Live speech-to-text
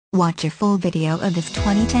Watch a full video of this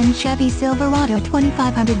 2010 Chevy Silverado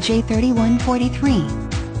 2500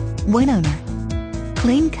 J3143. One owner.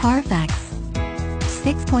 Clean Carfax.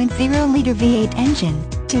 6.0-liter V8 engine,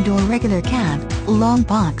 2-door regular cab, long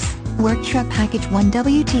box, work truck package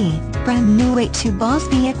 1WT, brand new 8.2 Boss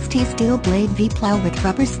VXT steel blade V-plow with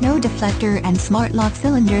rubber snow deflector and smart lock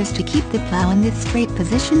cylinders to keep the plow in the straight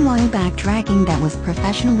position while back dragging. That was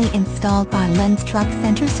professionally installed by Lenz Truck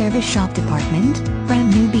Center Service Shop Department.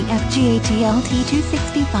 Brand new BFGATLT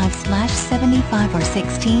 265/75 or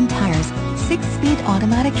 16 tires, 6-speed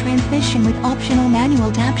automatic transmission with optional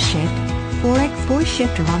manual tap shift, 4x4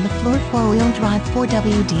 shifter on the floor, 4-wheel drive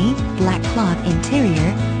 4WD, black cloth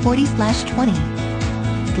interior,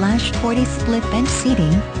 40/20/40 split bench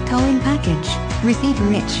seating, towing package, receiver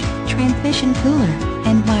hitch, transmission cooler,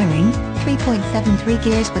 and wiring, 3.73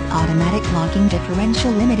 gears with automatic locking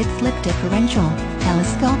differential, limited slip differential,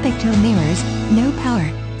 telescopic tow mirrors, no power,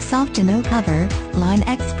 soft tonneau cover, Line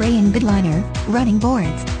X spray and bed liner, running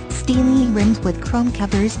boards, steely rims with chrome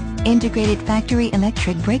covers, integrated factory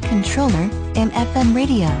electric brake controller, AM/FM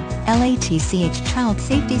radio, LATCH child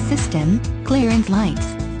safety system, clearance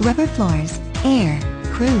lights, rubber floors, air,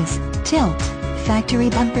 cruise, tilt,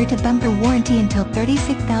 factory bumper-to-bumper warranty until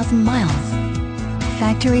 36,000 miles.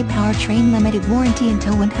 Factory powertrain limited warranty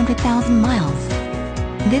until 100,000 miles.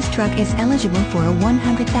 This truck is eligible for a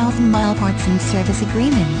 100,000-mile parts and service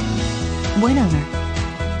agreement. One owner.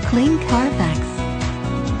 Clean Carfax.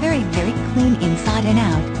 Very clean inside and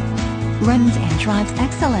out. Runs and drives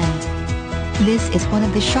excellent. This is one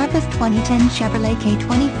of the sharpest 2010 Chevrolet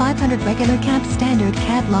K2500 regular cab, standard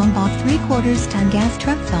cab, long box 3/4 ton gas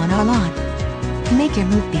trucks on our lot. Make your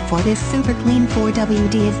move before this super clean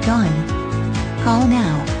 4WD is gone. Call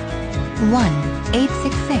now.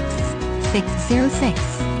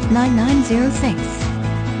 1-866-606-9906.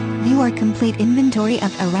 View our complete inventory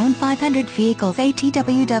of around 500 vehicles at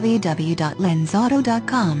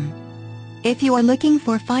www.lenzauto.com. If you are looking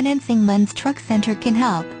for financing, Lenz Truck Center can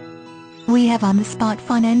help. We have on-the-spot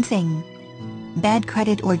financing. Bad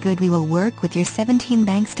credit or good, we will work with your 17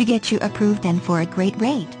 banks to get you approved and for a great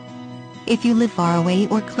rate. If you live far away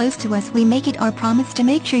or close to us, we make it our promise to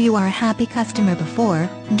make sure you are a happy customer before,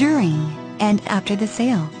 during, and after the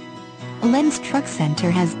sale. Lenz Truck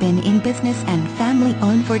Center has been in business and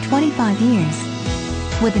family-owned for 25 years.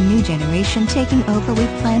 With a new generation taking over, we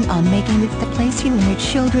plan on making this the place you and your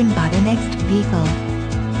children buy the next vehicle.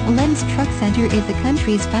 Lenz Truck Center is the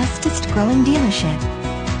country's fastest-growing dealership.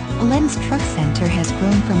 Lenz Truck Center has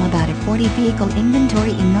grown from about a 40-vehicle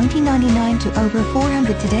inventory in 1999 to over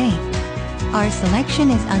 400 today. Our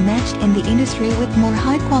selection is unmatched in the industry, with more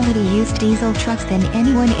high-quality used diesel trucks than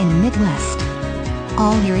anyone in the Midwest.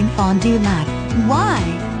 All your info on do not. Why?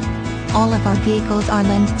 All of our vehicles are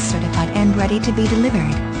Lenz certified and ready to be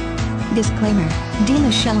delivered. Disclaimer: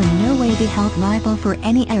 dealers shall in no way be held liable for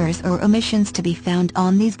any errors or omissions to be found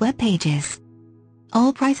on these web pages.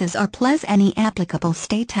 All prices are plus any applicable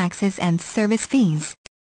state taxes and service fees.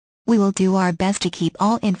 We will do our best to keep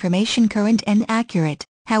all information current and accurate,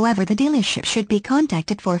 however the dealership should be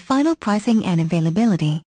contacted for final pricing and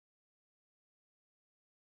availability.